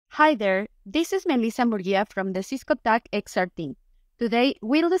Hi there, this is Melissa Murguia from the Cisco TAC XR team. Today,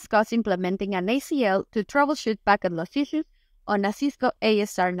 we'll discuss implementing an ACL to troubleshoot packet loss issues on a Cisco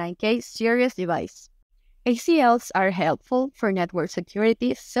ASR9K series device. ACLs are helpful for network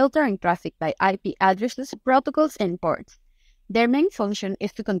security, filtering traffic by IP addresses, protocols, and ports. Their main function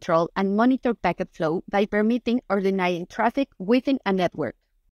is to control and monitor packet flow by permitting or denying traffic within a network.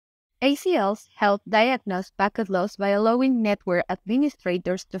 ACLs help diagnose packet loss by allowing network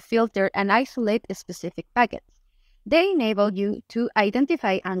administrators to filter and isolate specific packets. They enable you to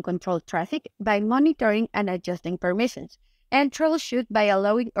identify and control traffic by monitoring and adjusting permissions, and troubleshoot by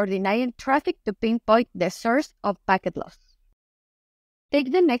allowing or denying traffic to pinpoint the source of packet loss.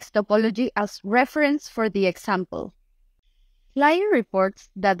 Take the next topology as reference for the example. Client reports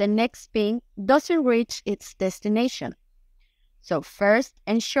that the next ping doesn't reach its destination. So first,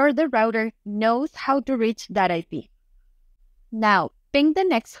 ensure the router knows how to reach that IP. Now, ping the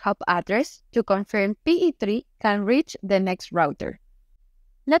next hop address to confirm PE3 can reach the next router.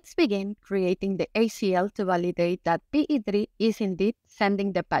 Let's begin creating the ACL to validate that PE3 is indeed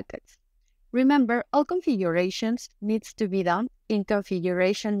sending the packets. Remember, all configurations needs to be done in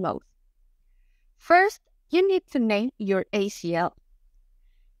configuration mode. First, you need to name your ACL.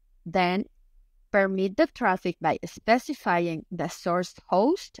 Then, permit the traffic by specifying the source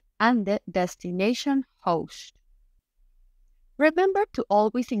host and the destination host. Remember to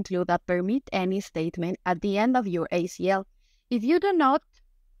always include a permit any statement at the end of your ACL. If you do not,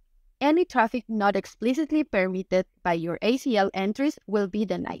 any traffic not explicitly permitted by your ACL entries will be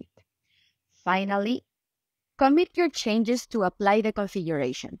denied. Finally, commit your changes to apply the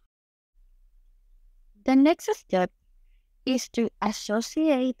configuration. The next step is to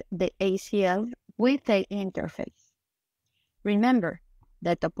associate the ACL with the interface. Remember,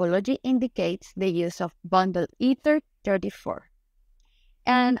 the topology indicates the use of bundle Ether34.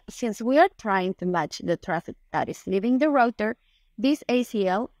 And since we are trying to match the traffic that is leaving the router, this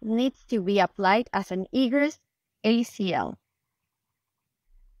ACL needs to be applied as an egress ACL.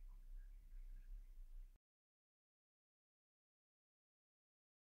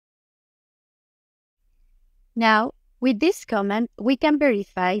 Now, with this command, we can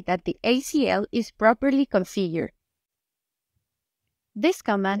verify that the ACL is properly configured. This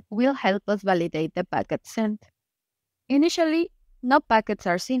command will help us validate the packet sent. Initially, no packets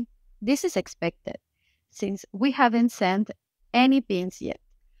are seen. This is expected, since we haven't sent any pings yet.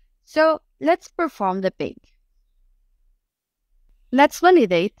 So, let's perform the ping. Let's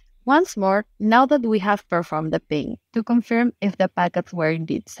validate once more now that we have performed the ping to confirm if the packets were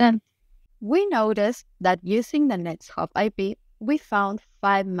indeed sent. We noticed that using the next hop IP, we found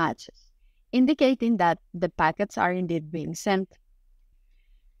 5 matches, indicating that the packets are indeed being sent.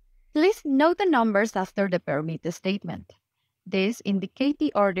 Please note the numbers after the permit statement. These indicate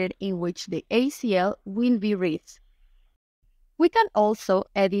the order in which the ACL will be read. We can also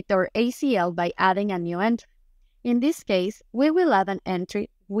edit our ACL by adding a new entry. In this case, we will add an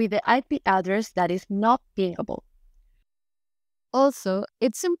entry with the IP address that is not pingable. Also,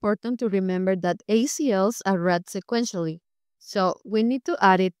 it's important to remember that ACLs are read sequentially, so we need to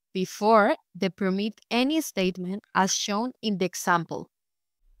add it before the permit any statement as shown in the example.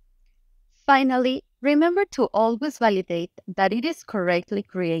 Finally, remember to always validate that it is correctly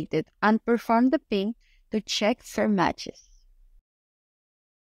created and perform the ping to check for matches.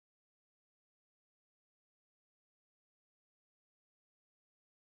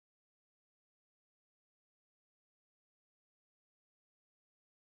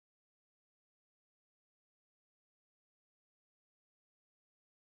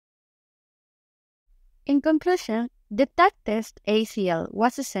 In conclusion, the TAC test ACL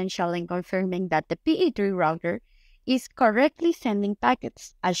was essential in confirming that the PE3 router is correctly sending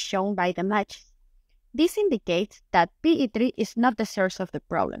packets, as shown by the matches. This indicates that PE3 is not the source of the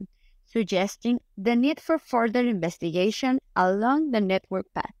problem, suggesting the need for further investigation along the network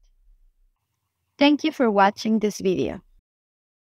path. Thank you for watching this video.